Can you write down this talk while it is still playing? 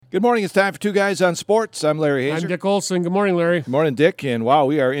Good morning. It's time for Two Guys on Sports. I'm Larry Hazer. I'm Dick Olson. Good morning, Larry. Good morning, Dick. And wow,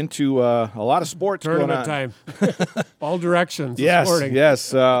 we are into a lot of sports Tournament going on. time. All directions Yes, this morning.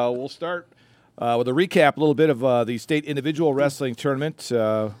 yes. We'll start with a recap, a little bit of the state individual wrestling tournament,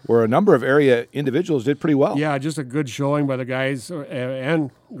 where a number of area individuals did pretty well. Yeah, just a good showing by the guys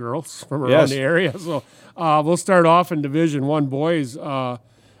and girls from around Yes. the area. So we'll start off in Division I boys,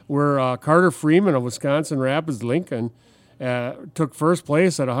 where Carter Freeman of Wisconsin Rapids Lincoln took first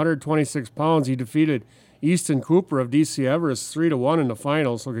place at 126 pounds. He defeated Easton Cooper of D.C. Everest 3-1 in the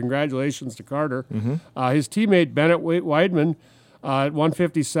finals. So congratulations to Carter. His teammate Bennett Weidman at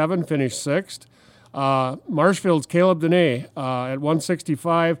 157 finished sixth. Marshfield's Caleb Dene at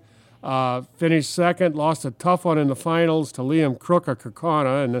 165 finished second, lost a tough one in the finals to Liam Crook of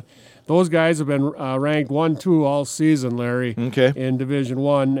Kaukauna, and those guys have been ranked 1-2 all season, Larry, in Division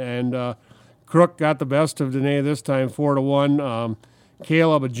I, and Crook got the best of Dene this time, 4-1.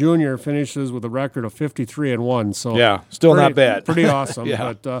 Caleb, a junior, finishes with a record of 53-1. So yeah, still not bad. Pretty awesome.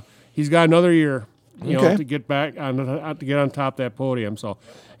 Yeah. But he's got another year, to get back on to get on top of that podium. So,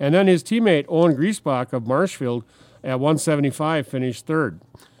 and then his teammate Owen Griesbach of Marshfield at 175 finished third.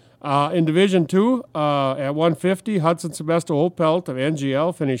 In Division II, at 150, Hudson Sebesto Opelt of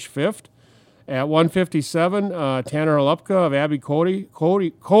NGL finished fifth. At 157, Tanner Halupka of Abbey Colby,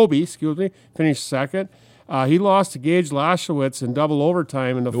 finished second. He lost to Gage Laschewitz in double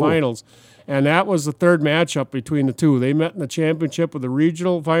overtime in the finals, and that was the third matchup between the two. They met in the championship with the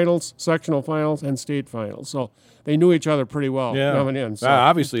regional finals, sectional finals, and state finals. So they knew each other pretty well coming in. So.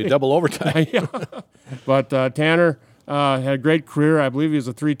 Obviously, double overtime. Yeah. But Tanner had a great career. I believe he was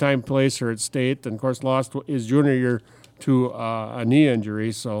a three-time placer at state, and, of course, lost his junior year to a knee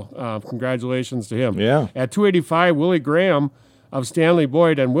injury. So congratulations to him. Yeah. At 285, Willie Graham of Stanley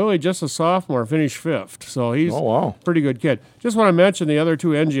Boyd, and Willie, just a sophomore, finished fifth. So he's a pretty good kid. Just want to mention the other two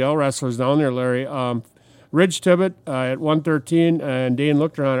NGL wrestlers down there, Larry. Ridge Tibbett at 113 and Dane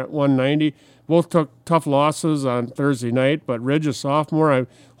Luchtron at 190. Both took tough losses on Thursday night, but Ridge, a sophomore, I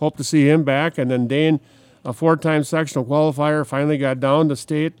hope to see him back. And then Dane, a four-time sectional qualifier, finally got down to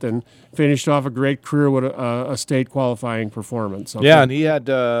state and finished off a great career with a state qualifying performance. Okay. Yeah, and he had,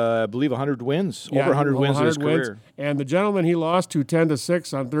 I believe, 100 wins, over 100 wins in his career. And the gentleman he lost to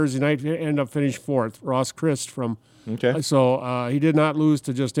 10-6 on Thursday night ended up finishing fourth, Ross Christ from. So he did not lose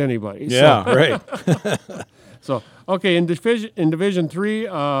to just anybody. Yeah, right. So in Division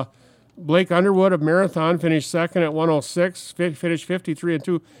III, Blake Underwood of Marathon finished second at 106, finished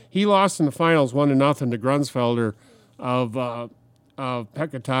 53-2. He lost in the finals 1-0 to Grunsfelder of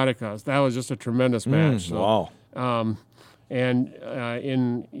Pecatonica. That was just a tremendous match. Wow. And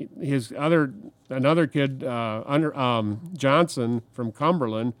in his another kid, Johnson from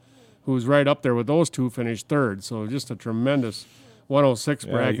Cumberland, who's right up there with those two, finished third. So just a tremendous 106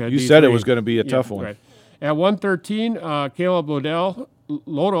 bracket. You said it was going to be a tough one. Right. At 113, Caleb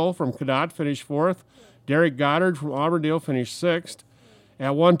Lodell from Cadott finished fourth. Derek Goddard from Auburndale finished sixth.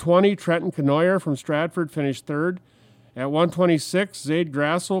 At 120, Trenton Canoyer from Stratford finished third. At 126, Zaid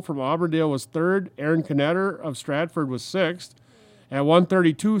Grassel from Auburndale was third. Aaron Knetter of Stratford was sixth. At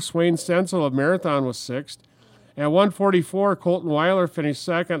 132, Swain Stencil of Marathon was sixth. At 144, Colton Weiler finished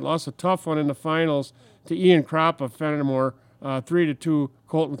second, lost a tough one in the finals to Ian Kropp of Fenimore, 3-2.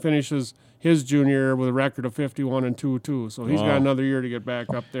 Colton finishes his junior year with a record of 51-2 too. So he's got another year to get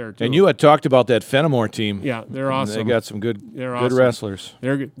back up there too. And you had talked about that Fenimore team. Yeah, they're awesome. They got some good awesome. wrestlers.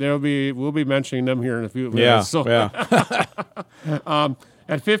 We'll be mentioning them here in a few minutes. Yeah, so.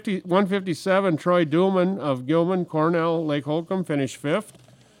 At 157, Troy Duhlman of Gilman, Cornell, Lake Holcomb finished fifth.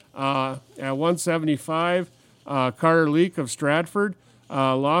 At 175, Carter Leak of Stratford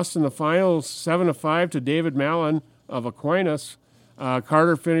lost in the finals 7-5 to David Mallon of Aquinas.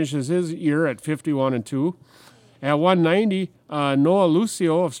 Carter finishes his year at 51-2. At 190, Noah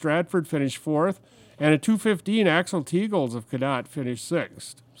Lucio of Stratford finished fourth. And at 215, Axel Teagles of Cadott finished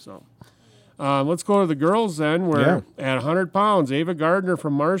sixth. So let's go to the girls then, where at 100 pounds, Ava Gardner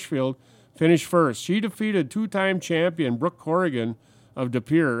from Marshfield finished first. She defeated two-time champion Brooke Corrigan of De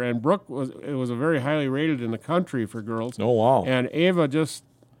Pere. And Brooke was a very highly rated in the country for girls. Oh, wow. And Ava just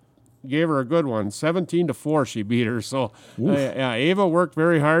gave her a good one. 17-4 she beat her. So Ava worked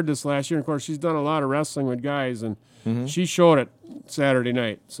very hard this last year. And of course, she's done a lot of wrestling with guys, and she showed it Saturday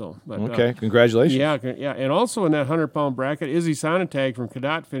night. So congratulations. Yeah. And also in that 100-pound bracket, Izzy Sonntag from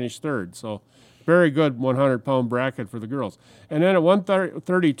Cadott finished third. So very good 100-pound bracket for the girls. And then at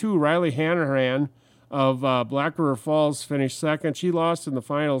 132, Riley Hanahan of Black River Falls finished second. She lost in the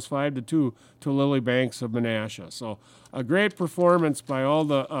finals 5-2 to Lily Banks of Menasha. So a great performance by all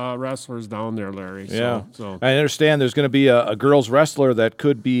the wrestlers down there, Larry. Yeah. So I understand there's going to be a girls wrestler that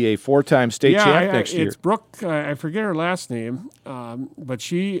could be a 4-time state champ next year. It's Brooke. I forget her last name, but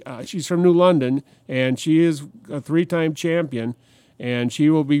she's from New London, and she is a 3-time champion. And she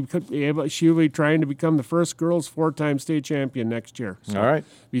will be trying to become the first girls 4-time state champion next year. So all right.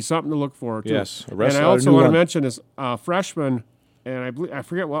 Be something to look forward to. Yes. And I also want to mention this freshman, and I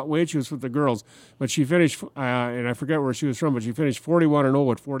forget what weight she was with the girls, but she finished, and I forget where she was from, but she finished 41-0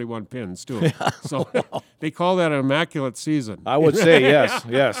 with 41 pins, too. So they call that an immaculate season. I would say yes.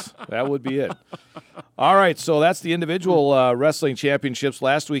 Yes, that would be it. All right, so that's the individual wrestling championships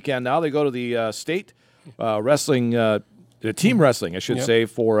last weekend. Now they go to the state wrestling the team wrestling, I should say,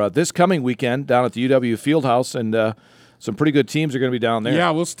 for this coming weekend down at the UW Fieldhouse, and some pretty good teams are going to be down there.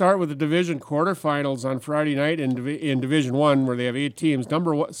 Yeah, we'll start with the division quarterfinals on Friday night in Division 1, where they have 8 teams.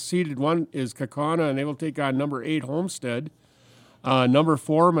 Seeded 1 is Kaukauna, and they will take on number 8 Homestead. Number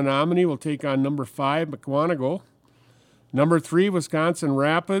 4 Menominee will take on number 5 Mukwonago. Number 3 Wisconsin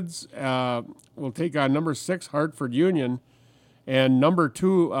Rapids will take on number 6 Hartford Union. And number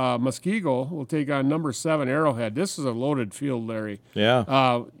 2, Muskego, will take on number 7, Arrowhead. This is a loaded field, Larry.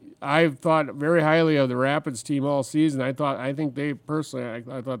 Yeah. I've thought very highly of the Rapids team all season. I thought they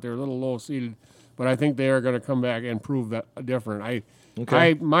were a little low seeded, but I think they are going to come back and prove that different.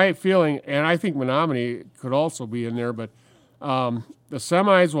 My feeling, and I think Menominee could also be in there, but the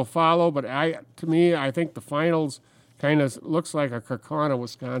semis will follow. But to me, I think the finals kind of looks like a Kaukauna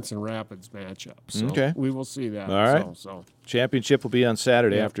Wisconsin Rapids matchup. So we will see that. All right. So championship will be on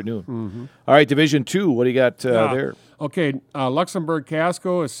Saturday afternoon. Mm-hmm. All right, Division 2, what do you got there? Okay, Luxembourg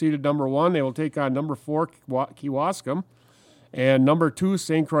Casco is seeded number 1. They will take on number 4 Kewaskum. And number 2,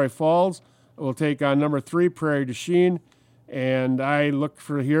 St. Croix Falls, will take on number 3 Prairie du Chien. And I look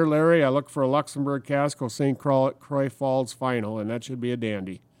for a Luxembourg Casco St. Croix Falls final, and that should be a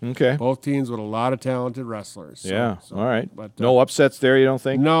dandy. Okay. Both teams with a lot of talented wrestlers. So, all right. But no upsets there, you don't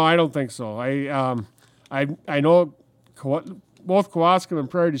think? No, I don't think so. I know both Kewaskum and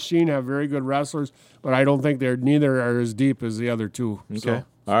Prairie du Chien have very good wrestlers, but I don't think neither are as deep as the other two. Okay. So.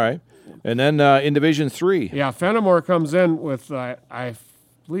 All right. And then in Division 3. Yeah, Fenimore comes in with, I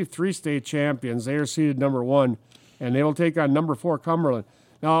believe, 3 state champions. They are seeded number 1, and they will take on number 4 Cumberland.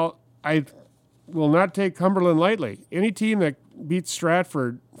 Now, I will not take Cumberland lightly. Any team that beats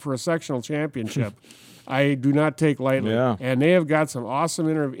Stratford for a sectional championship, I do not take lightly. Yeah. And they have got some awesome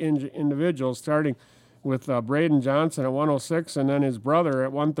individuals, starting with Braden Johnson at 106, and then his brother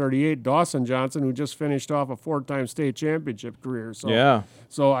at 138, Dawson Johnson, who just finished off a 4-time state championship career.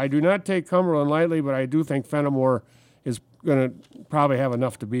 So I do not take Cumberland lightly, but I do think Fenimore is going to probably have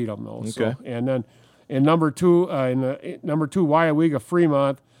enough to beat them, though. Okay. So, and then in number 2, Weyauwega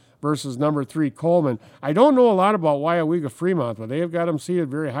Fremont versus number 3 Coleman. I don't know a lot about Weyauwega Fremont, but they have got them seeded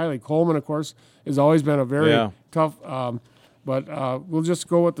very highly. Coleman, of course, has always been a very tough. But we'll just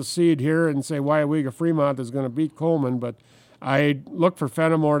go with the seed here and say Weyauwega Fremont is going to beat Coleman. But I look for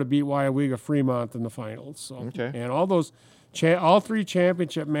Fenimore to beat Weyauwega Fremont in the finals. So, and all 3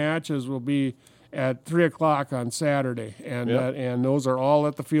 championship matches will be at 3:00 on Saturday, and those are all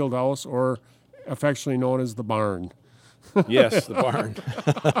at the field house, or affectionately known as the barn. Yes, the barn.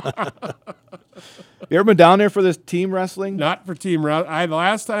 You ever been down there for this team wrestling? Not for team wrestling. The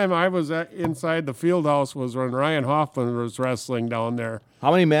last time I was inside the field house was when Ryan Hoffman was wrestling down there.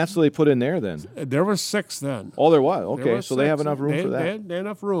 How many mats do they put in there then? There were 6 then. Oh, there was? Okay, so they have enough room for that? They had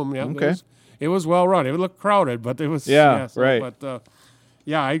enough room, yeah. Okay. It was well run. It looked crowded, but it was... right. But,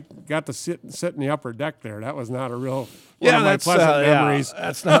 I got to sit in the upper deck there. That was not a real... That's pleasant memories.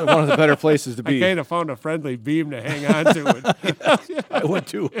 That's not one of the better places to be. I kind of found a friendly beam to hang on to. I would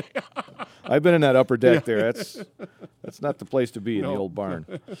too. I've been in that upper deck there. That's not the place to be in the old barn.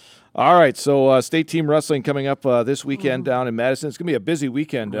 All right, so state team wrestling coming up this weekend down in Madison. It's going to be a busy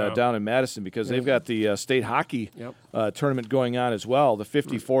weekend down in Madison because they've got the state hockey tournament going on as well, the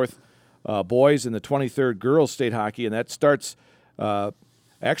 54th boys and the 23rd girls state hockey, and that starts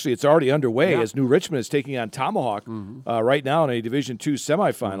actually, it's already underway as New Richmond is taking on Tomahawk right now in a Division II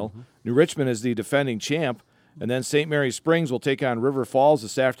semifinal. New Richmond is the defending champ. And then St. Mary Springs will take on River Falls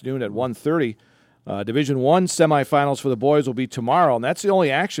this afternoon at 1:30. Division I semifinals for the boys will be tomorrow, and that's the only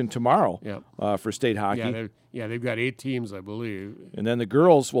action tomorrow for state hockey. They've got 8 teams, I believe. And then the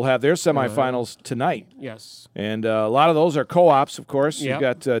girls will have their semifinals tonight. Yes. And a lot of those are co-ops, of course. You've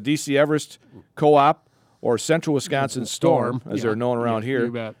got D.C. Everest Co-op, or Central Wisconsin Storm, as they're known around here,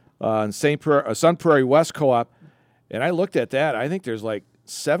 you bet. And Sun Prairie West Co-op. And I looked at that. I think there's like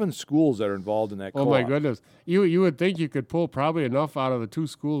 7 schools that are involved in that co-op. Oh, my goodness. You would think you could pull probably enough out of the 2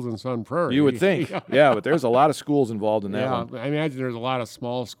 schools in Sun Prairie. You would think. Yeah, but there's a lot of schools involved in that one. I imagine there's a lot of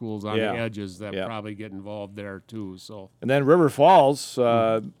small schools on Yeah. the edges that Yeah. probably get involved there, too. So And then River Falls,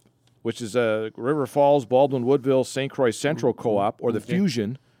 which is River Falls, Baldwin Woodville, St. Croix Central Co-op, or the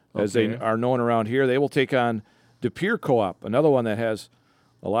Fusion, as they are known around here. They will take on De Pere Co-op, another one that has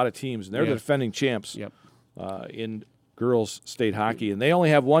a lot of teams, and they're the defending champs Yep. in girls state hockey, and they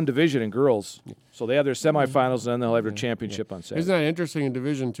only have one division in girls, so they have their semifinals, and then they'll have their championship on Saturday. Isn't that interesting in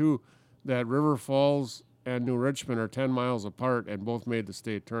Division II that River Falls and New Richmond are 10 miles apart and both made the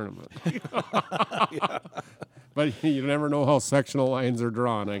state tournament? But you never know how sectional lines are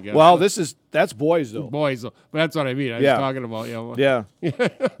drawn, I guess. Well, that's boys, though. Boys, but that's what I mean. I was talking about, Yeah.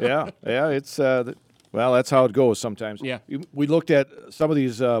 Yeah. It's well, that's how it goes sometimes. Yeah. We looked at some of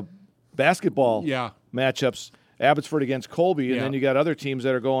these basketball matchups, Abbotsford against Colby, and then you got other teams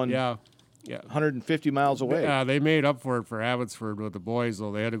that are going 150 miles away. Yeah, they made up for it for Abbotsford with the boys,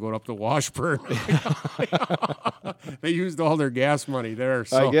 though. They had to go up to Washburn. They used all their gas money there.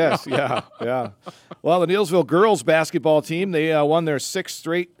 So. I guess, yeah. Well, the Neillsville girls basketball team, they won their 6th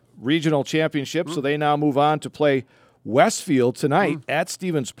straight regional championship, so they now move on to play Westfield tonight at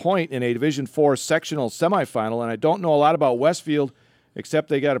Stevens Point in a Division IV sectional semifinal. And I don't know a lot about Westfield, except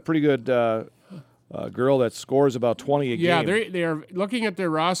they got a pretty good girl that scores about 20 a game. Yeah, they are looking at their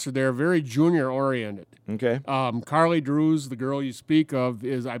roster. They're very junior oriented. Okay. Carly Drews, the girl you speak of,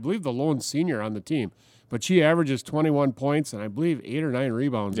 is I believe the lone senior on the team, but she averages 21 points and I believe 8 or 9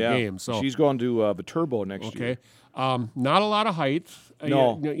 rebounds a game. So she's going to Viterbo next year. Okay. Not a lot of height.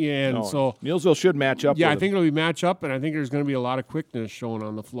 No. So Neillsville should match up. Yeah, with I think it'll be match up, and I think there's going to be a lot of quickness shown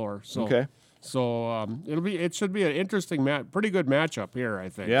on the floor. So okay. So it should be an interesting pretty good matchup here, I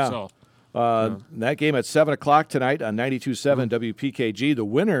think. Yeah. So. That game at 7:00 tonight on 92.7 WPKG. The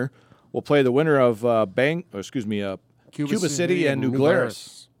winner will play the winner of Cuba City and New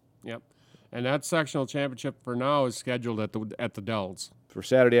Glarus. Yep, and that sectional championship for now is scheduled at the Dells for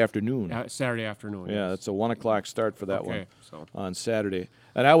Saturday afternoon. Saturday afternoon. Yeah, that's a 1:00 start for that one so. On Saturday.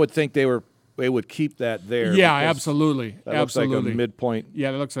 And I would think they would keep that there. Yeah, absolutely. That looks like a midpoint.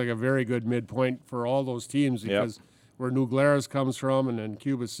 Yeah, that looks like a very good midpoint for all those teams because where New Glarus comes from, and then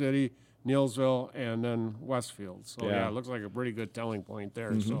Cuba City, Neillsville, and then Westfield. So, it looks like a pretty good telling point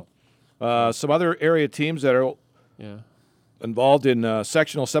there. So, some other area teams that are involved in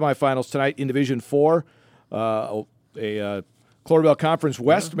sectional semifinals tonight in Division 4, a Cloverbell Conference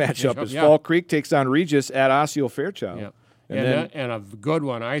West matchup as Fall Creek takes on Regis at Osseo Fairchild. Yeah. And a good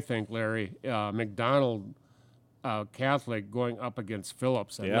one, I think, Larry, McDonald Catholic going up against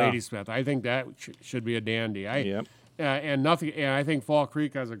Phillips at Ladysmith. I think that should be a dandy. And I think Fall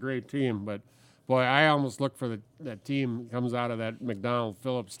Creek has a great team, but boy, I almost look for that team that comes out of that McDonald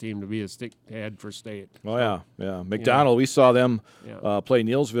Phillips team to be a stick head for state. Oh yeah. McDonald, we saw them play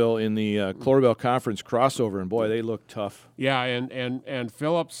Neillsville in the Cloverbell Conference crossover, and boy, they look tough. Yeah, and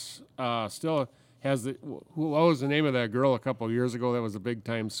Phillips still has what was the name of that girl a couple of years ago that was a big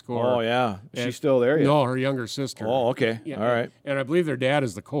time scorer? Oh yeah, she's still there. Yet? No, her younger sister. Oh okay, all right. And I believe their dad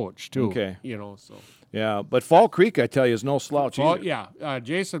is the coach too. Okay, so. Yeah, but Fall Creek, I tell you, is no slouch either.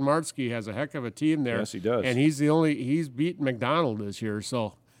 Jason Martsky has a heck of a team there. Yes, he does. And he's beaten McDonald this year,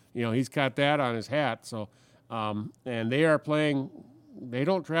 so he's got that on his hat. So, and they are playing. They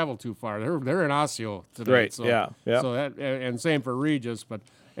don't travel too far. They're in Osseo tonight. Right. So, yeah. So that and same for Regis, but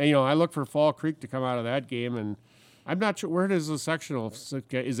I look for Fall Creek to come out of that game and. I'm not sure. Where does the sectional?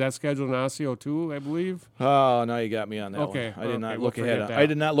 Is that scheduled in Osseo too, I believe? Oh, now you got me on that one. I did not look ahead. I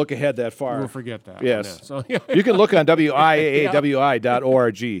did not look ahead that far. We'll forget that. Yes. So, you can look on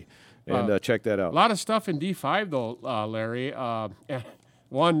WIAAWI.org and check that out. A lot of stuff in D5, though, Larry.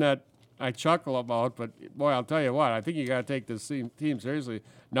 One that I chuckle about, but, boy, I'll tell you what. I think you got to take this team seriously.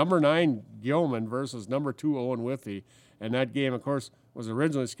 Number 9, Gilman versus number 2, Owen Withee. And that game, of course, was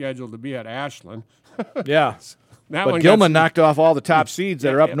originally scheduled to be at Ashland. Yeah. But Gilman knocked off all the top seeds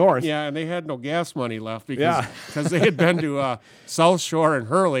that are up north. Yeah, and they had no gas money left because they had been to South Shore and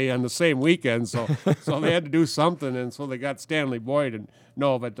Hurley on the same weekend, so they had to do something, and so they got Stanley Boyd.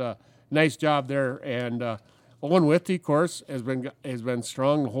 But nice job there. And Owen Withee, of course, has been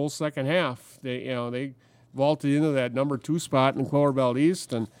strong the whole second half. They vaulted into that number 2 spot in Cloverbell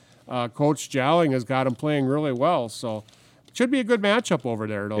East, and Coach Jowling has got them playing really well. So it should be a good matchup over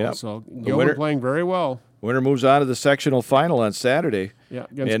there, though. Yep. So Gilman playing very well. Winner moves on to the sectional final on Saturday. Yeah,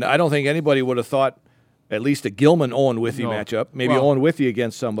 and I don't think anybody would have thought at least a Gilman-Owen Withee matchup. Maybe Owen Withee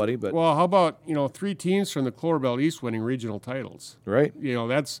against somebody. But well, how about 3 teams from the Cloverbell East winning regional titles? Right.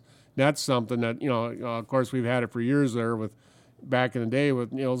 That's something that of course we've had it for years there with back in the day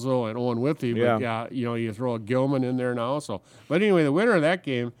with Nielsville and Owen Withey. But you throw a Gilman in there now. So, but anyway, the winner of that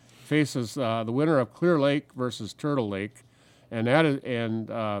game faces the winner of Clear Lake versus Turtle Lake. And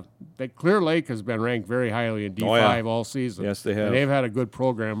that Clear Lake has been ranked very highly in D5 all season. Yes, they have. And they've had a good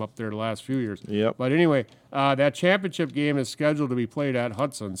program up there the last few years. Yep. But anyway, that championship game is scheduled to be played at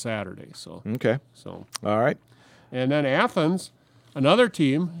Hudson Saturday. So Okay. So All right. and then Athens, another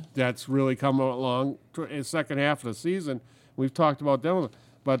team that's really come along in the second half of the season. We've talked about them,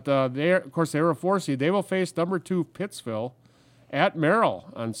 but they were a 4 seed. They will face number 2 Pittsville at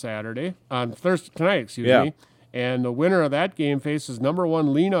Merrill on tonight. Excuse me. And the winner of that game faces number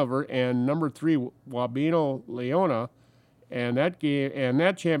 1 Lena and number 3 Wabeno Leona, and that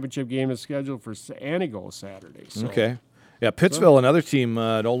championship game is scheduled for Anigo Saturday. So. Okay. Yeah, Pittsville, another team.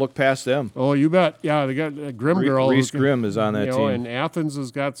 Don't look past them. Oh, you bet. Yeah, they got a Grimm girl. Reese Grimm is on that team. And Athens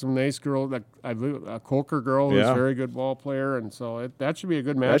has got some nice girl. I believe a Coker girl who's a very good ball player, and so that should be a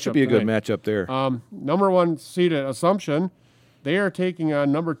good matchup. That should be a good matchup there. Number 1 seed at Assumption. They are taking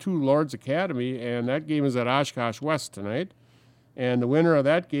on number 2 Lord's Academy, and that game is at Oshkosh West tonight. And the winner of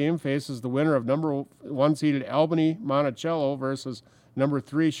that game faces the winner of number 1 seeded Albany Monticello versus number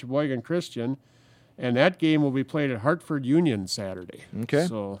 3 Sheboygan Christian. And that game will be played at Hartford Union Saturday. Okay.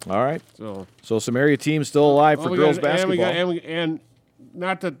 So, all right. So some area teams still alive for girls basketball. And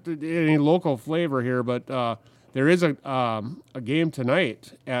not that any local flavor here, but there is a game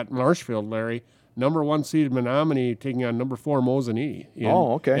tonight at Marshfield, Larry. Number 1 seeded Menominee taking on number 4 Mosinee.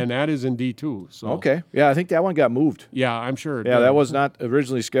 Okay. And that is in D2. So. Okay. Yeah, I think that one got moved. Yeah, I'm sure. That was not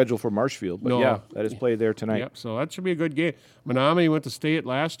originally scheduled for Marshfield, but that is played there tonight. Yep. So that should be a good game. Menominee went to state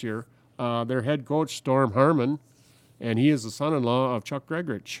last year. Their head coach, Storm Harmon, and he is the son-in-law of Chuck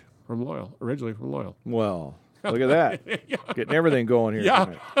Gregorich from Loyal, originally from Loyal. Well, look at that. Getting everything going here.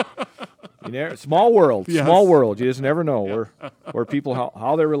 Yeah. Small world. Yes. Small world. You just never know where people,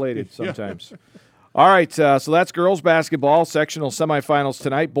 how they're related sometimes. All right, so that's girls basketball, sectional semifinals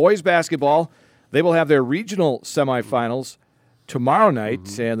tonight. Boys basketball, they will have their regional semifinals tomorrow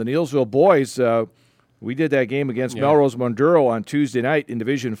night, and the Neillsville boys, we did that game against Melrose Monduro on Tuesday night in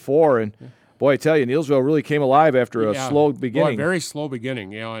Division 4, and boy, I tell you, Neillsville really came alive after a slow beginning. Boy, very slow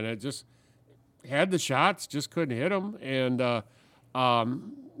beginning, and it just had the shots, just couldn't hit them, and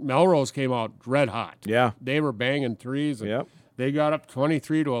Melrose came out red hot. Yeah. They were banging threes, and they got up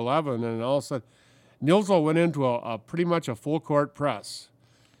 23-11, and all of a sudden, Neillsville went into a pretty much a full court press.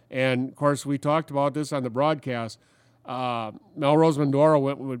 And, of course, we talked about this on the broadcast. Melrose Monduro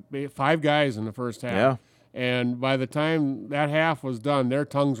went with 5 guys in the first half. Yeah. And by the time that half was done, their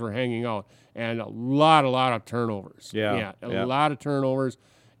tongues were hanging out. And a lot of turnovers. Yeah. A lot of turnovers.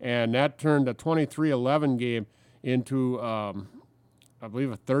 And that turned a 23-11 game into, I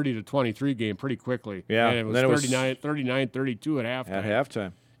believe, a 30-23 game pretty quickly. Yeah. And it was 39-32 at halftime. At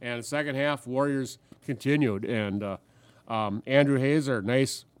halftime. And the second half, Warriors continued. And Andrew Hazer,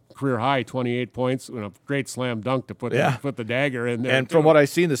 nice career high, 28 points, and a great slam dunk to put the dagger in there. And from what I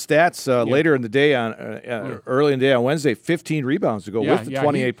see in the stats later in the day, early in the day on Wednesday, 15 rebounds to go with the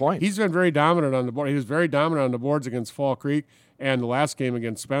 28 points. He's been very dominant on the board. He was very dominant on the boards against Fall Creek and the last game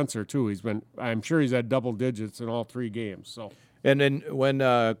against Spencer too. I'm sure he's had double digits in all 3 games. So. And then when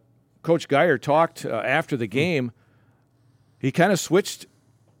Coach Geyer talked after the game, he kind of switched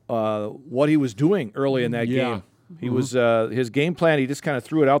what he was doing early in that game. He was his game plan. He just kind of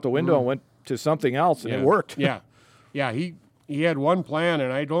threw it out the window and went to something else, and it worked. He had one plan,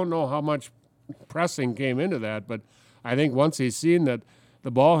 and I don't know how much pressing came into that, but I think once he's seen that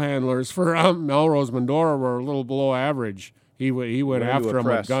the ball handlers for Melrose Monduro were a little below average, he went after him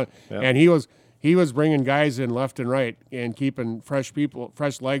with gun, and he was bringing guys in left and right and keeping fresh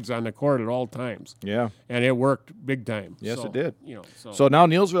legs on the court at all times. Yeah, and it worked big time. Yes, it did. So now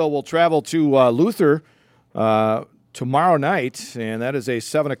Neillsville will travel to Luther tomorrow night, and that is a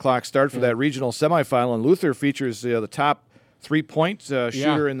 7:00 start for that regional semifinal. And Luther features the top 3-point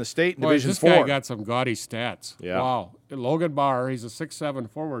shooter in the state in Division 4. This guy got some gaudy stats. Yeah. Wow. Logan Barr, he's a 6'7"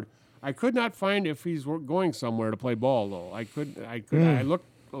 forward. I could not find if he's going somewhere to play ball though. I looked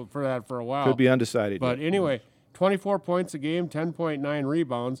for that for a while. Could be undecided. But anyway, 24 points a game, 10.9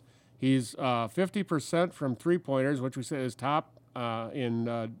 rebounds. He's 50% from three-pointers, which we said is top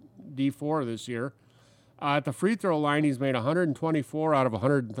in D4 this year. At the free throw line, he's made 124 out of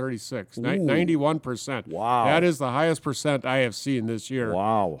 136, 91%. Wow. That is the highest percent I have seen this year.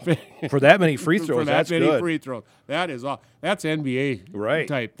 Wow. For that many free throws, that's good. For that many free throws. That is all. That's NBA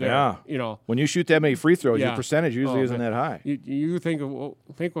type there. Yeah. You know. When you shoot that many free throws, your percentage usually isn't that high. You think of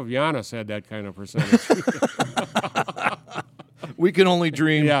Giannis had that kind of percentage. We can only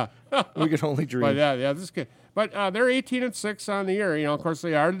dream. Yeah. We can only dream. But this kid. But they're 18-6 on the year. Of course,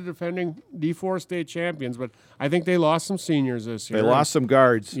 they are the defending D4 state champions, but I think they lost some seniors this year. They lost some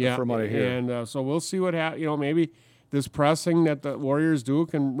guards, from what I hear. And so we'll see what happens. Maybe this pressing that the Warriors do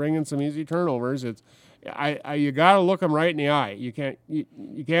can bring in some easy turnovers. You got to look them right in the eye. You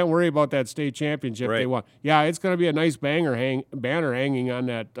can't worry about that state championship they won. Yeah, it's going to be a nice banner hanging on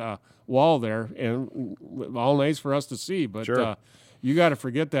that wall there, and all nice for us to see. But you got to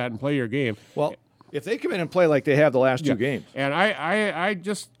forget that and play your game. Well, if they come in and play like they have the last two games. And I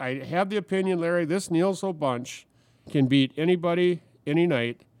have the opinion, Larry, this Neilso bunch can beat anybody any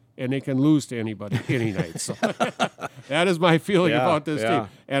night, and they can lose to anybody any night. So that is my feeling about this team.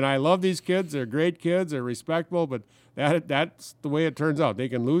 And I love these kids. They're great kids. They're respectable, but that's the way it turns out. They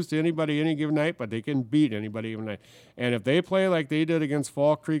can lose to anybody any given night, but they can beat anybody given night. And if they play like they did against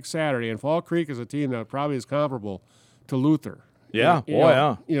Fall Creek Saturday, and Fall Creek is a team that probably is comparable to Luther. Yeah.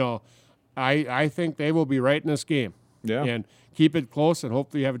 I think they will be right in this game. Yeah. And keep it close, and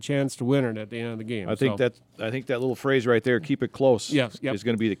hopefully you have a chance to win it at the end of the game. I think that little phrase right there, keep it close, is going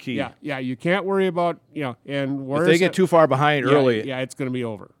to be the key. Yeah. You can't worry about and if they get too far behind early, it's going to be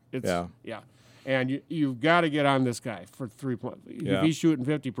over. And you've got to get on this guy for 3 points. If he's shooting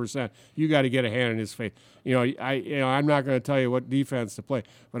 50%, you got to get a hand in his face. I'm not going to tell you what defense to play,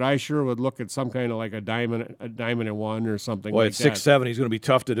 but I sure would look at some kind of like a diamond and one or something. At 6'7", he's going to be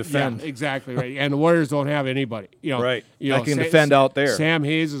tough to defend. Yeah, exactly right. And the Warriors don't have anybody. Right. I can defend out there. Sam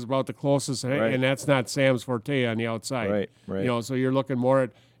Hayes is about the closest, and that's not Sam's forte on the outside. Right. So you're looking more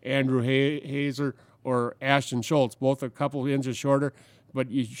at Andrew Hazer or Ashton Schultz, both a couple inches shorter. But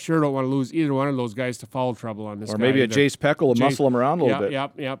you sure don't want to lose either one of those guys to foul trouble on this guy. Or maybe a Jace Peckel to muscle him around a little bit.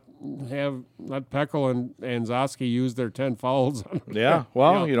 Yep. Let Peckel and Zosky use their 10 fouls. Yeah,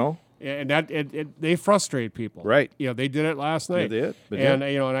 well, And they frustrate people. Right. They did it last night. They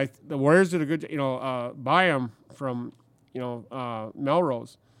did. The Warriors did a good Byam from,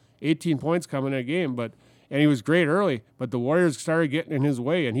 Melrose, 18 points coming in a game, and he was great early, but the Warriors started getting in his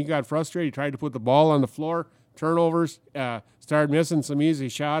way, and he got frustrated. He tried to put the ball on the floor. Turnovers, started missing some easy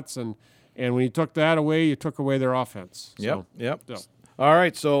shots, and when you took that away, you took away their offense. Yep. All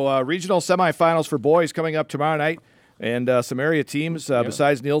right, so regional semifinals for boys coming up tomorrow night, and some area teams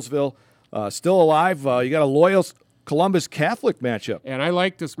besides Neillsville still alive. You got a Loyal Columbus Catholic matchup. And I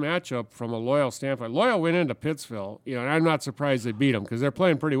like this matchup from a Loyal standpoint. Loyal went into Pittsville, and I'm not surprised they beat them because they're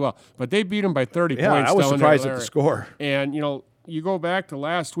playing pretty well, but they beat them by 30 points. Yeah, I was surprised at the score. And, you go back to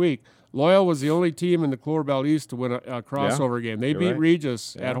last week, Loyal was the only team in the Clover Bell East to win a crossover game. They beat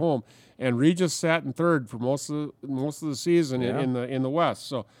Regis at home, and Regis sat in third for most of the season in the West.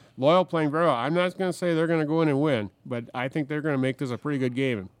 So Loyal playing very well. I'm not going to say they're going to go in and win, but I think they're going to make this a pretty good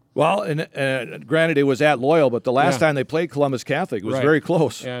game. Well, and granted, it was at Loyal, but the last time they played Columbus Catholic, it was very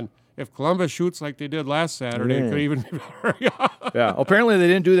close. And if Columbus shoots like they did last Saturday, it could even be better. Apparently they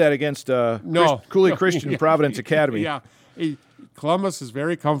didn't do that against Cooley Christian Providence Academy. Columbus is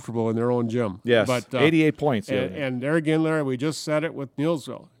very comfortable in their own gym. Yes, but 88 points. And there again, Larry, we just said it with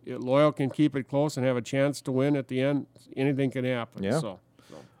Neillsville. Loyal can keep it close and have a chance to win at the end. Anything can happen. Yeah.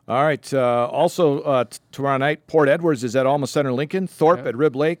 All right. Also, tomorrow night, Port Edwards is at Alma Center Lincoln, Thorpe at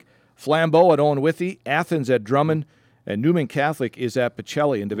Rib Lake, Flambeau at Owen Withee, Athens at Drummond, and Newman Catholic is at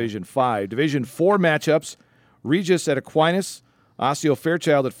Pacelli in Division 5. Division 4 matchups, Regis at Aquinas, Osseo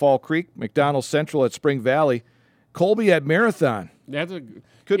Fairchild at Fall Creek, McDonald Central at Spring Valley, Colby at Marathon. That's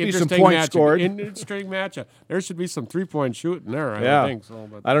could be some points scored. Interesting matchup. There should be some 3-point shooting there. I think so.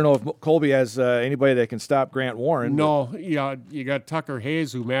 But I don't know if Colby has anybody that can stop Grant Warren. No, you got Tucker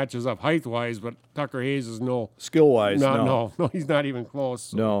Hayes who matches up height-wise, but Tucker Hayes is no skill-wise. No, he's not even close.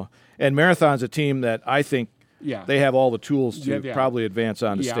 So. No, and Marathon's a team that I think they have all the tools to probably advance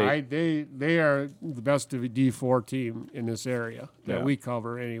on to state. They are the best of a D4 team in this area that we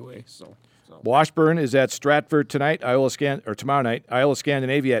cover anyway. So. Washburn is at Stratford tonight, tomorrow night. Iowa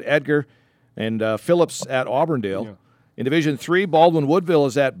Scandinavia at Edgar, and Phillips at Auburndale. Yeah. In Division 3, Baldwin Woodville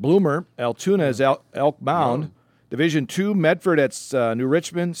is at Bloomer. Altoona is at Elk Mound. Division 2, Medford at New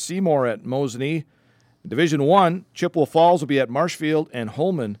Richmond. Seymour at Mosinee. Division 1, Chippewa Falls will be at Marshfield, and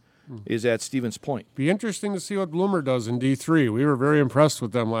Holman is at Stevens Point. Be interesting to see what Bloomer does in D3. We were very impressed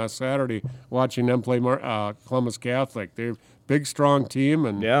with them last Saturday, watching them play Columbus Catholic. They're a big, strong team,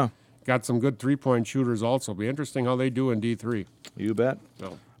 and got some good 3-point shooters also. Be interesting how they do in D3. You bet.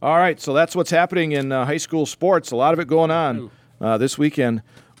 All right, so that's what's happening in high school sports. A lot of it going on this weekend.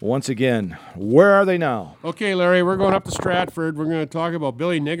 Once again, where are they now? Okay, Larry, we're going up to Stratford. We're going to talk about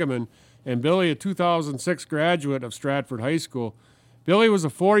Billy Nigaman. And Billy, a 2006 graduate of Stratford High School. Billy was a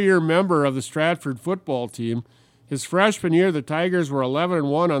 4-year member of the Stratford football team, His freshman year, the Tigers were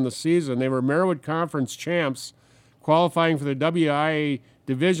 11-1 on the season. They were Merriwood Conference champs, qualifying for the WIA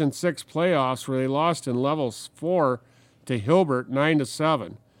Division VI playoffs, where they lost in Level 4 to Hilbert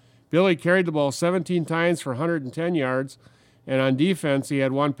 9-7. Billy carried the ball 17 times for 110 yards, and on defense, he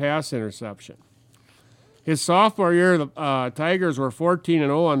had 1 pass interception. His sophomore year, the Tigers were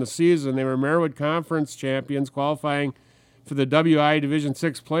 14-0 on the season. They were Merriwood Conference champions, qualifying for the WI Division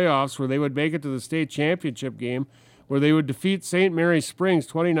VI playoffs, where they would make it to the state championship game, where they would defeat St. Mary Springs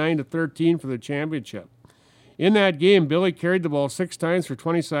 29-13 for the championship. In that game, Billy carried the ball 6 times for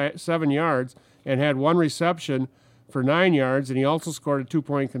 27 yards and had 1 reception for 9 yards, and he also scored a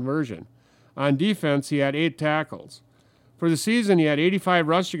 2-point conversion. On defense, he had 8 tackles. For the season, he had 85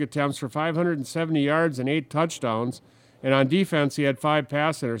 rushing attempts for 570 yards and 8 touchdowns, and on defense, he had 5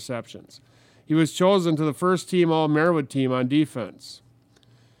 pass interceptions. He was chosen to the first-team All-Merriwood team on defense.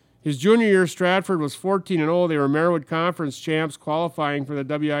 His junior year, Stratford was 14-0. They were Merriwood Conference champs, qualifying for the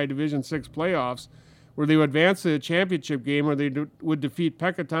WI Division VI playoffs, where they would advance to the championship game, where they would defeat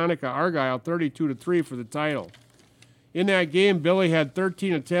Pecatonica Argyle 32-3 for the title. In that game, Billy had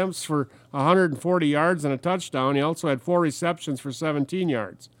 13 attempts for 140 yards and a touchdown. He also had 4 receptions for 17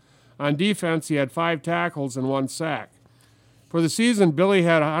 yards. On defense, he had 5 tackles and 1 sack. For the season, Billy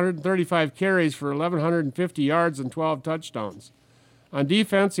had 135 carries for 1,150 yards and 12 touchdowns. On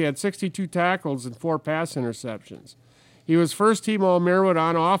defense, he had 62 tackles and 4 pass interceptions. He was first-team All-Merriwood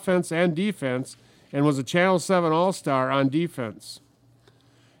on offense and defense and was a Channel 7 All-Star on defense.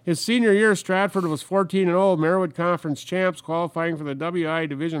 His senior year, Stratford was 14-0, Merriwood Conference champs, qualifying for the WI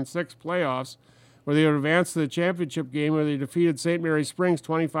Division VI playoffs, where they would advance to the championship game, where they defeated St. Mary Springs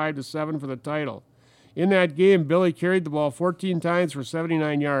 25-7 for the title. In that game, Billy carried the ball 14 times for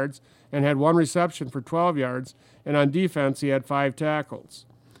 79 yards and had 1 reception for 12 yards, and on defense, he had 5 tackles.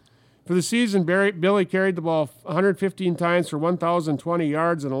 For the season, Billy carried the ball 115 times for 1,020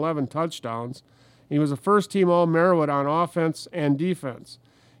 yards and 11 touchdowns. He was a first-team All-Merriwood on offense and defense.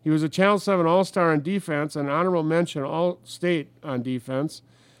 He was a Channel 7 All-Star on defense and honorable mention All-State on defense,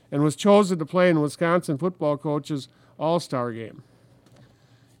 and was chosen to play in Wisconsin Football Coach's All-Star game.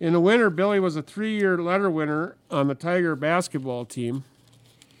 In the winter, Billy was a 3-year letter winner on the Tiger basketball team.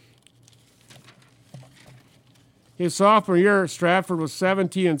 His sophomore year, Stratford was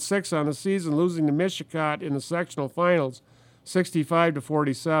 17-6 on the season, losing to Mishicot in the sectional finals,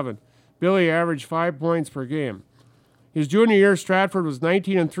 65-47. Billy averaged 5 points per game. His junior year, Stratford was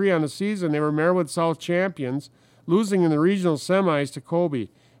 19-3 on the season. They were Merriwood South champions, losing in the regional semis to Kobe.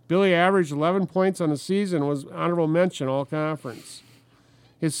 Billy averaged 11 points on the season and was honorable mention all-conference.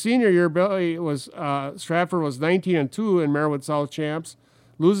 His senior year, Stratford was 19-2 and Merriwood South champs,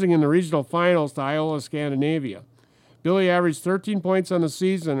 losing in the regional finals to Iola Scandinavia. Billy averaged 13 points on the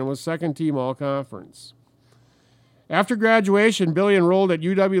season and was second-team all-conference. After graduation, Billy enrolled at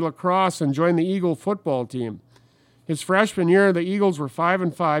UW La Crosse and joined the Eagle football team. His freshman year, the Eagles were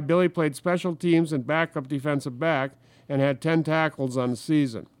 5-5. Billy played special teams and backup defensive back and had 10 tackles on the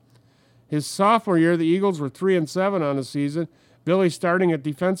season. His sophomore year, the Eagles were 3-7 on the season. Billy, starting at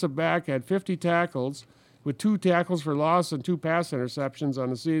defensive back, had 50 tackles, with 2 tackles for loss and 2 pass interceptions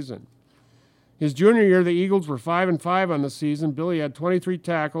on the season. His junior year, the Eagles were 5-5 on the season. Billy had 23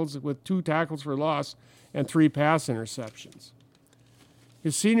 tackles, with 2 tackles for loss and 3 pass interceptions.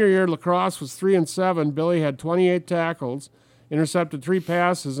 His senior year, La Crosse was 3-7. Billy had 28 tackles, intercepted 3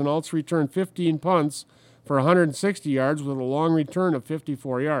 passes, and also returned 15 punts for 160 yards with a long return of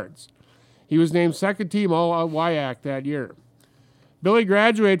 54 yards. He was named second-team All-WIAC that year. Billy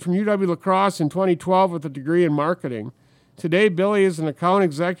graduated from UW La Crosse in 2012 with a degree in marketing. Today, Billy is an account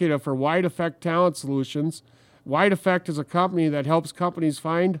executive for Wide Effect Talent Solutions. Wide Effect is a company that helps companies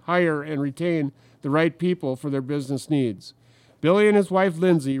find, hire, and retain the right people for their business needs. Billy and his wife,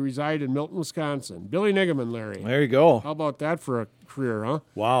 Lindsay, reside in Milton, Wisconsin. Billy Nigaman, Larry. There you go. How about that for a career, huh?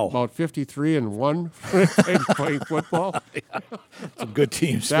 Wow. About 53-1 playing football. Yeah. Some good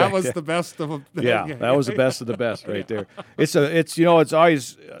teams. That was the best of them. Yeah, that was the best of the best right there. It's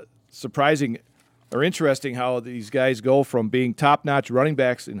always surprising or interesting how these guys go from being top-notch running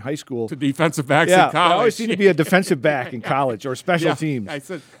backs in high school to defensive backs in college. I always seem to be a defensive back in college or special teams. I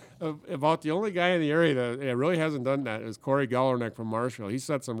said about the only guy in the area that really hasn't done that is Corey Gellerneck from Marshall. He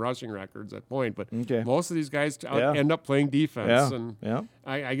set some rushing records at point, but most of these guys end up playing defense.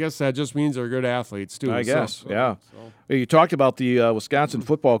 I guess that just means they're good athletes, too. I guess. You talked about the Wisconsin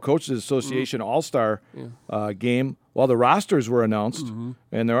Football Coaches Association All-Star game. Well, the rosters were announced,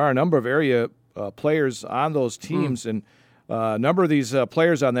 and there are a number of area players on those teams, and a number of these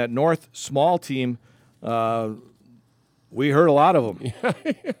players on that North small team We heard a lot of them.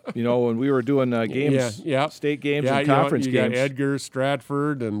 When we were doing games, state games and conference you games. got Edgar,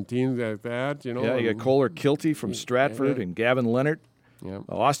 Stratford, and teams like that. Yeah, you got Kohler Kilty from Stratford and Gavin Leonard. Yeah.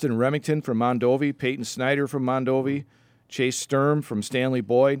 Austin Remington from Mondovi, Peyton Snyder from Mondovi, Chase Sturm from Stanley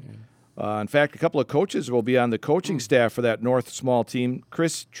Boyd. In fact, a couple of coaches will be on the coaching staff for that North small team.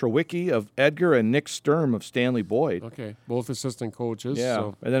 Chris Trewicki of Edgar and Nick Sturm of Stanley Boyd. Okay, both assistant coaches. Yeah,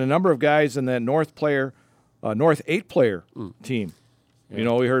 So. and then a number of guys in that North 8-player team.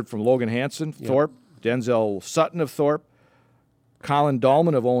 Yeah. We heard from Logan Hansen, Thorpe, Denzel Sutton of Thorpe, Colin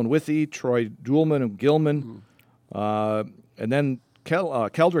Dahlman of Owen Withee, Troy Duhlman of Gilman, and then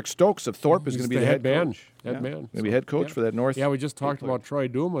Keldrick Stokes of Thorpe is going to be the head coach. Head man. Going to be head coach for that North. Yeah, we just talked about Troy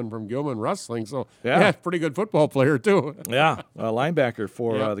Duhlman from Gilman Wrestling. So, yeah, pretty good football player, too. Yeah, linebacker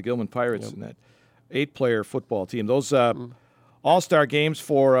for the Gilman Pirates in that 8-player football team. Those all-star games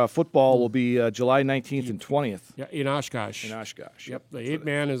for football will be July 19th and 20th. Yeah, in Oshkosh. Yep. The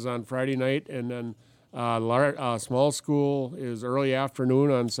 8-man is on Friday night, and then small school is early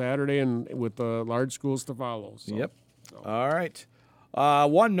afternoon on Saturday, and with the large schools to follow. So. Yep. All right.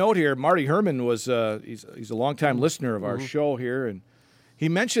 One note here, Marty Herman was he's a longtime listener of our show here, and he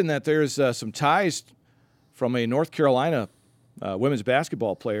mentioned that there's some ties from a North Carolina women's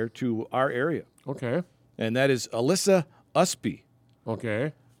basketball player to our area. Okay. And that is Alyssa Usby.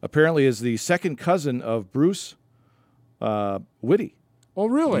 Okay. Apparently is the second cousin of Bruce Whitty. Oh,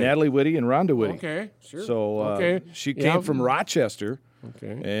 really? Natalie Whitty and Rhonda Whitty. Okay, sure. So she came from Rochester.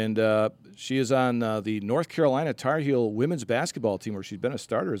 Okay. And she is on the North Carolina Tar Heel women's basketball team where she's been a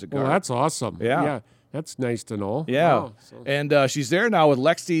starter as a guard. Well, that's awesome. Yeah. That's nice to know. Yeah. Wow. And she's there now with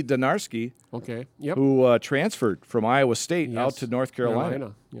Lexi Donarski, okay. Yep. who transferred from Iowa State out to North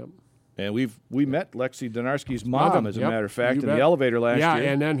Carolina. Yep. And we met Lexi Donarski's mom, as a matter of fact, You in bet. the elevator last year.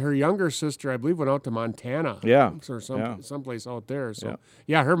 Yeah, and then her younger sister, I believe, went out to Montana. Yeah. Or someplace out there. So,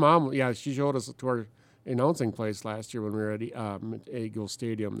 Yeah. her mom, she showed us to our announcing place last year when we were at Eagle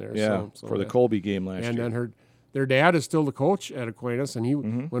Stadium there. Yeah, so for the Colby game last and year. then their dad is still the coach at Aquinas, and he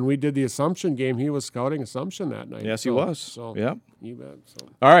when we did the Assumption game, he was scouting Assumption that night. Yes, he was. So, yep. You bet. So.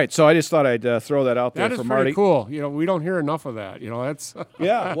 All right, so I just thought I'd throw that out there That is for pretty Marty. cool. We don't hear enough of that. That's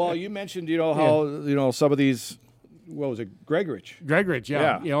Yeah, well, you mentioned, how, some of these, what was it, Gregorich? Gregorich,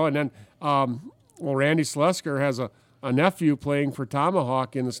 yeah. And then, Randy Slesker has a nephew playing for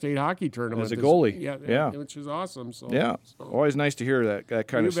Tomahawk in the state hockey tournament. As a goalie. Yeah. Which is awesome. So, Yeah, always nice to hear that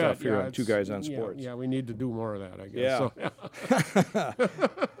kind of stuff here Yeah, on Two Guys on Sports. Yeah, we need to do more of that, I guess. Yeah.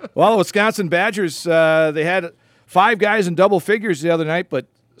 Well, the Wisconsin Badgers, they had 5 guys in double figures the other night, but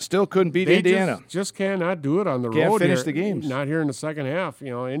still couldn't beat They Indiana. just cannot do it on the road. Can't finish here. the games. Not here in the second half.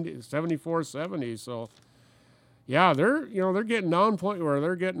 74-70. So, yeah, they're getting down point where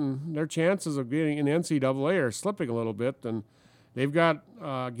they're getting their chances of getting in the NCAA are slipping a little bit, and they've got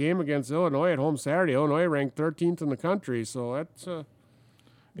a game against Illinois at home Saturday. Illinois ranked 13th in the country, so that's.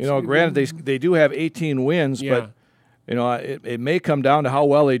 Granted, they do have 18 wins, but it may come down to how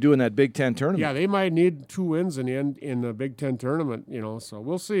well they do in that Big Ten tournament. Yeah, they might need 2 wins in the Big Ten tournament. So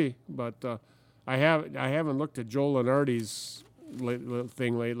we'll see. But I haven't looked at Joe Lenardi's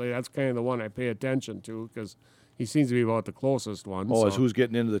thing lately. That's kind of the one I pay attention to because he seems to be about the closest one. Oh, is who's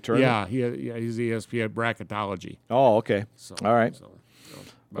getting into the tournament? Yeah, he's ESPN bracketology. Oh, okay. So, all right.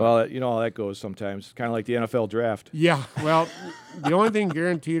 But, well, you know how that goes sometimes. Kind of like the NFL draft. Yeah, well, the only thing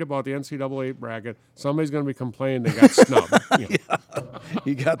guaranteed about the NCAA bracket, somebody's going to be complaining they got snubbed.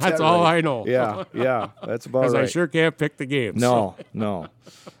 You got that. That's all right. I know. Yeah, that's about right. Because I sure can't pick the games. No.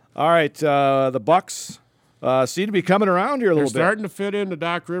 All right, the Bucks seem to be coming around here a little bit. They're starting to fit into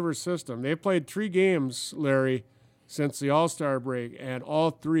Doc Rivers' system. They've played 3 games, Larry, since the All-Star break, and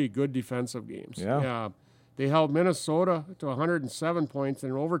all 3 good defensive games. Yeah. They held Minnesota to 107 points in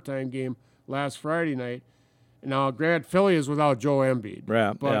an overtime game last Friday night. Now, Grant Philly is without Joe Embiid.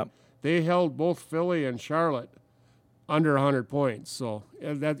 Right, but they held both Philly and Charlotte under 100 points. So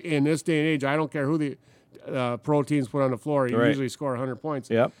that in this day and age, I don't care who the pro teams put on the floor. You usually score 100 points.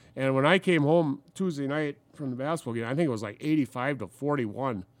 Yep. And when I came home Tuesday night from the basketball game, I think it was like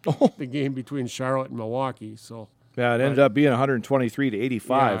 85-41, the game between Charlotte and Milwaukee. So. Yeah, it ended up being 123-85.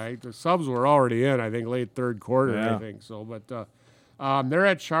 Yeah, the subs were already in, I think, late third quarter, I think. So, but they're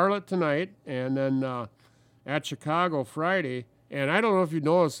at Charlotte tonight and then at Chicago Friday. And I don't know if you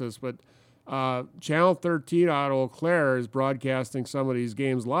noticed this, but Channel 13 out of Eau Claire is broadcasting some of these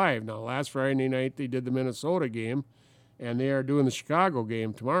games live. Now, last Friday night they did the Minnesota game, and they are doing the Chicago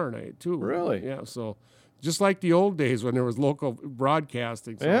game tomorrow night, too. Really? Yeah, so just like the old days when there was local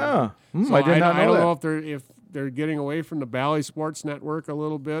broadcasting. So I did not know I don't that. know if they're getting away from the Bally Sports Network a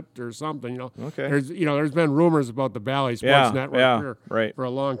little bit or something. Okay. There's been rumors about the Bally Sports Network for a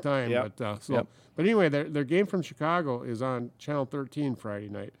long time. Yep. But anyway, their game from Chicago is on Channel 13 Friday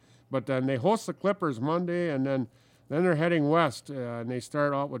night. But then they host the Clippers Monday, and then they're heading west, and they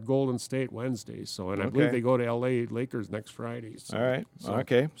start out with Golden State Wednesday. So, and I believe they go to L.A. Lakers next Friday. So, all right. So.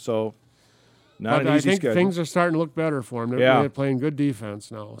 Okay. So, not an I easy think schedule. things are starting to look better for them. They're playing good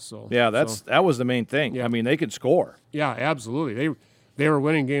defense now. So that was the main thing. Yeah. I mean, they could score. Yeah, absolutely. They were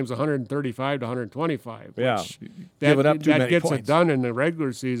winning games 135 to 125. Yeah, Giving up too many gets points. it done in the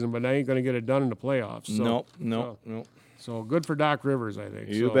regular season, but they ain't going to get it done in the playoffs. So, No. So good for Doc Rivers, I think.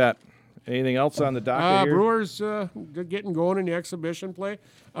 You bet. Anything else on the docket here? Brewers getting going in the exhibition play,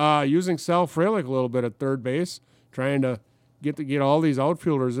 using Sal Frelick a little bit at third base, trying to get all these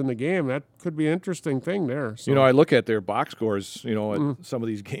outfielders in the game. That could be an interesting thing there. So. I look at their box scores, at some of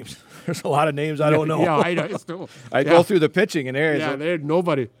these games. There's a lot of names I don't know. Yeah, I still. I go through the pitching in there. Yeah, they had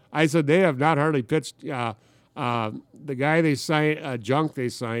nobody. I said they have not hardly pitched. The guy they signed, Junk, they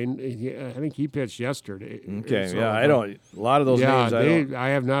signed. I think he pitched yesterday. Okay, So, I don't. A lot of those names. I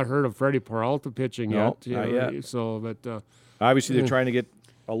have not heard of Freddie Peralta pitching yet. Not yet. So, but Obviously, they're trying to get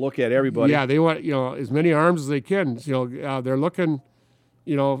a look at everybody. yeah, they want as many arms as they can. They're looking.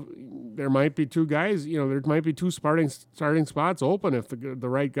 There might be two guys. There might be two starting spots open if the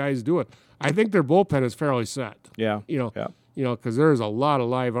right guys do it. I think their bullpen is fairly set. Yeah. Because there's a lot of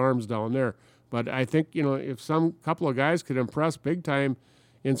live arms down there. But I think, if some couple of guys could impress big time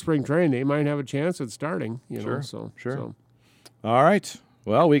in spring training, they might have a chance at starting. Sure. So. All right.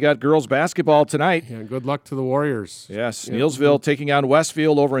 Well, we got girls basketball tonight. Yeah, good luck to the Warriors. Yes, Neelsville taking on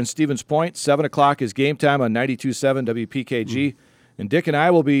Westfield over in Stevens Point. 7 o'clock is game time on 92.7 WPKG. And Dick and I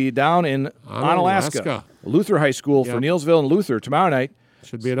will be down in Onalaska. Luther High School for Neelsville and Luther tomorrow night.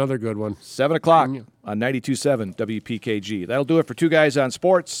 Should be another good one. 7 o'clock on 92.7 WPKG. That'll do it for Two Guys on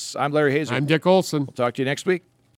Sports. I'm Larry Hazer. I'm Dick Olson. We'll talk to you next week.